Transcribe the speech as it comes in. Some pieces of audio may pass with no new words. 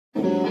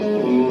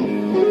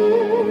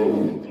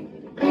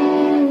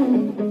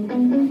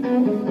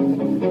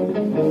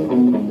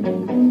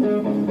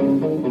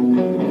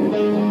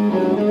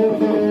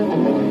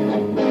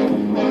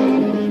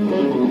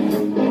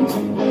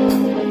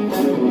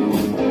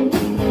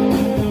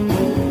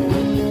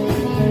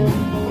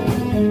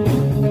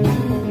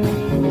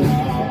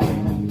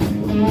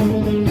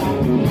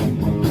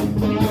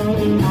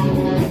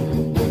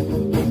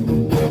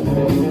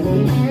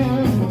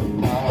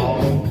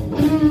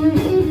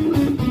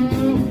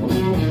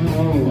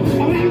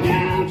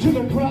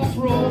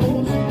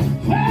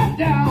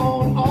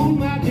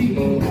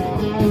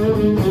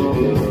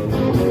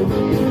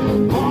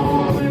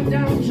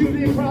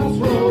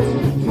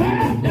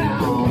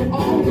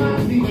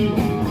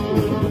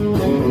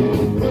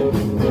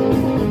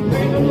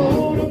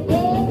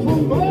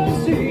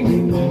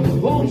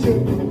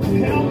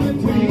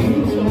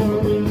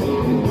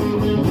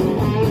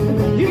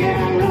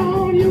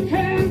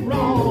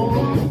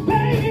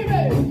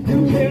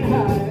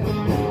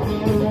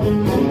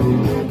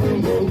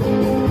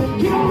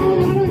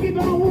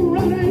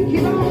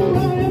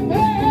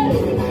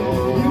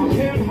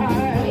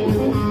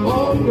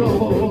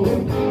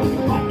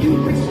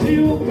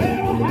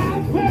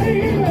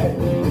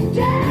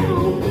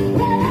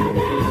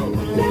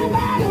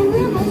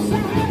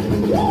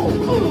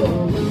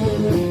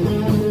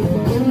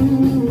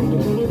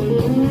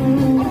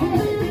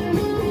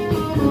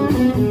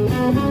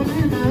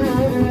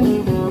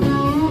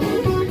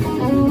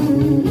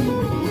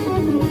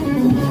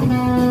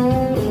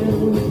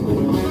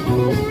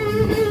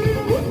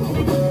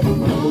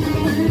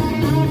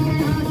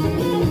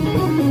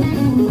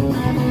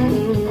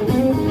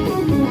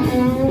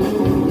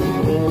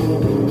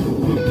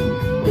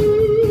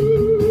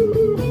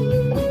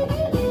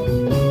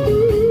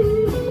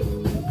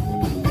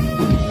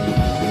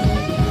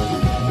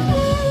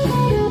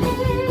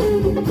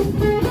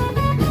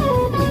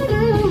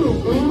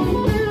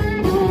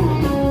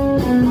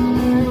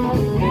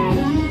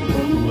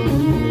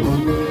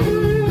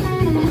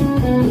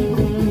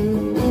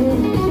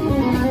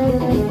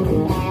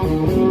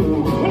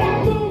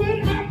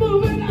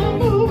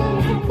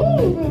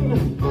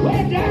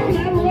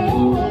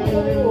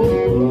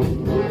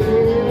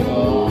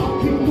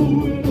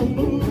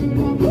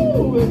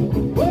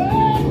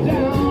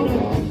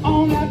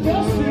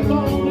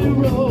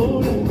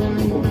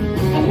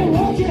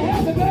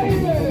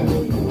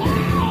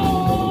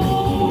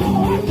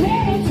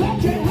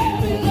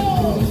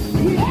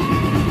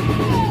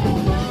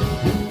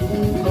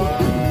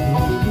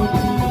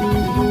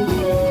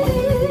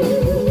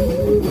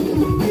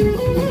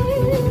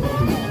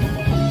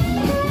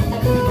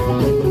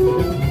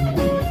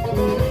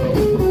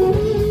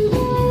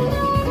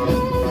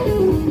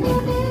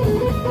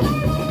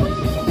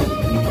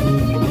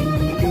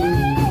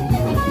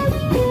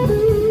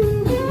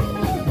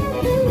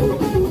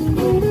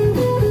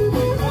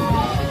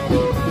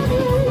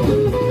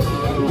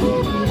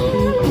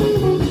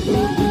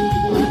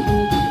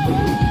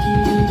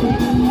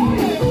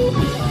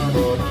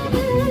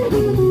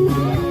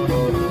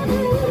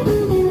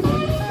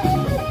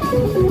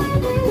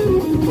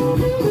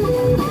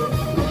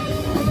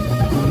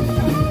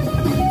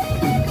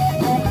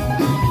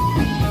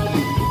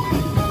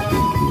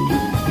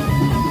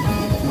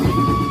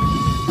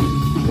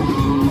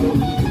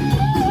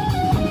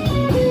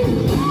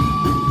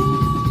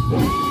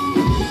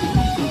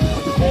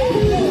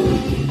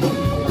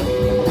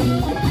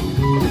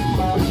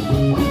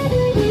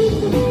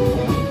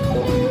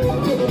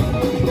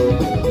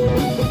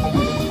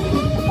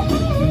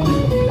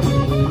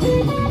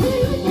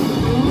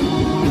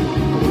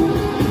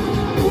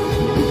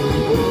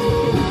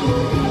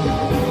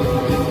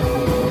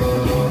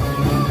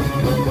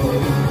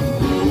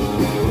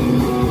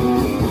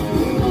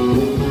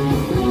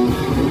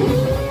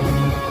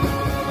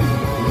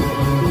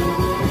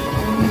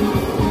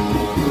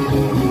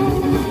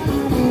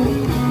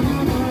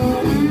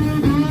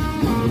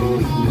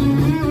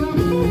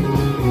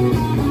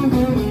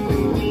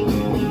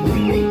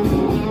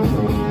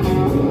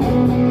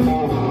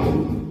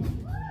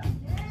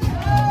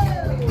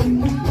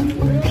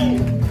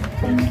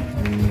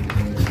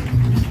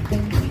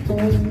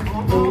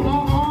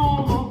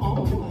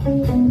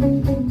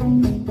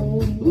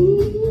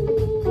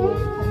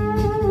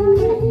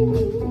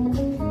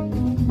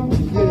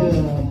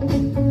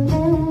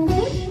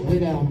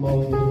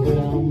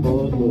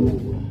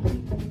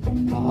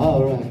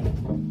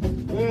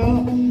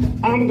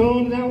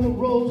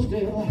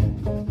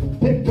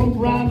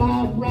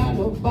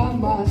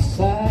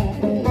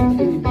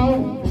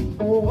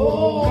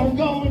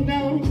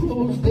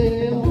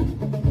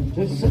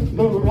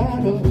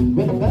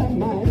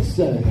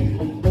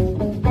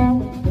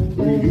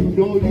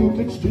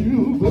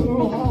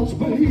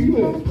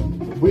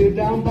We're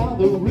down by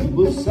the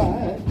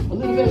riverside. A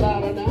little bit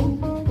louder now.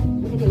 A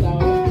little bit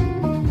louder.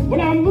 When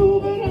I'm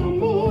moving, I'm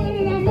moving,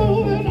 and I'm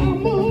moving,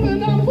 I'm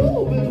moving, I'm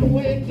moving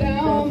way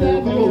down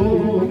that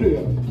road. A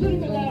little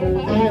bit louder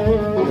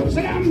now.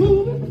 Say I'm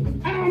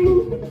moving, I'm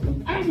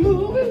moving, I'm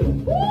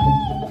moving.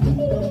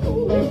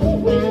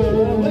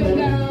 Way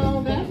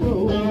down that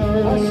road.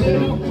 I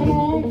said,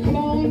 oh, come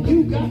on,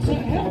 you got to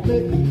help me.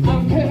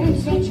 I'm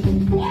carrying such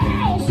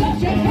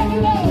a heavy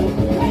load.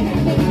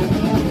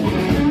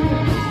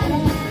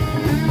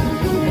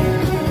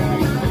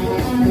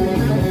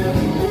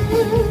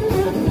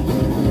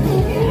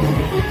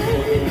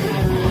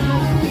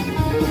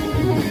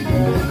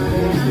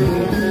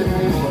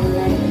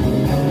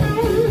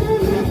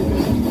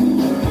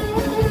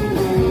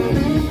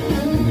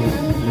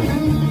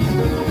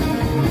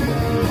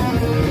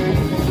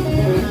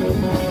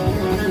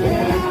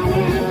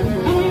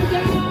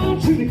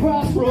 To the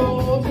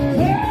crossroads,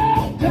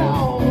 fell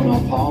down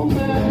upon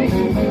my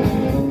knees.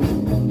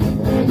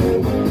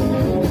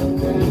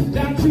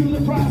 Down to the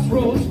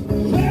crossroads,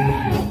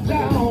 fell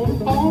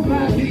down on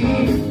my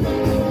knees.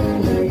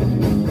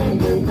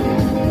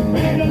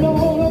 May the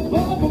Lord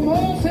above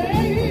mercy,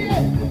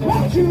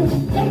 won't you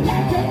got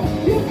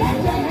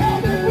to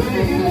help me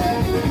breathe.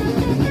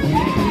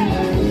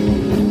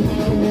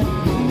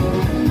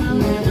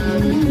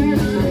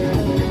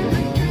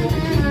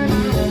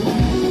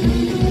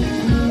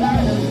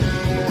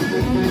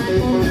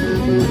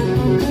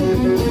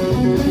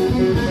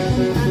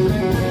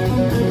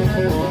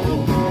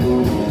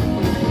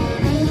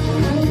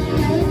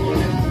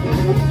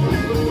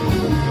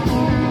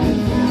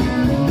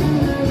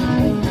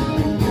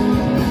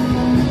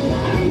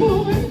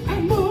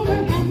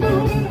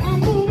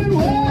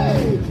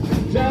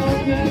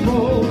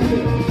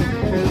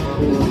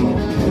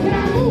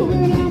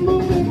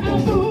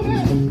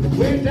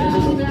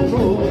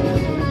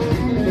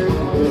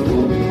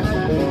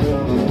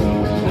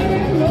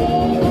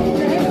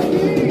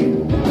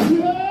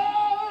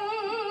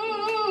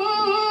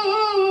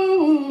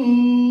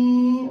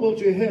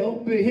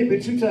 Help me, hit me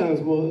 2 times,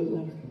 boys.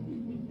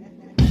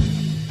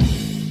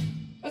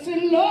 I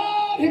said,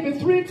 Lord, hit me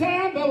 3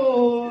 times,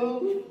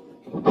 boys.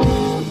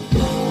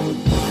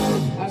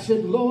 I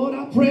said, Lord,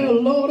 I pray,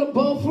 Lord,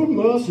 above for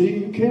mercy.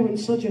 You're carrying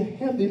such a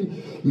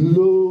heavy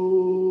load.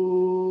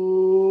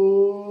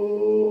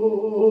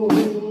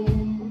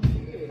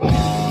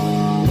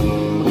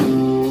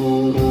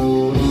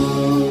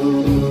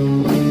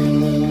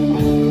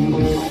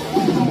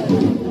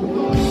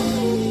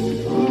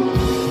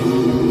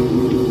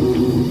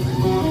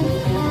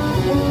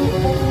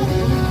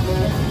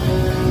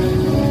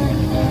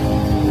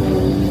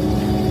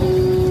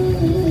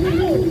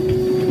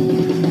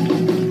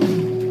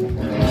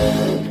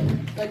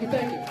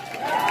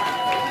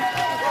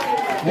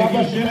 God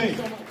bless you.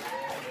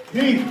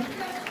 Dean.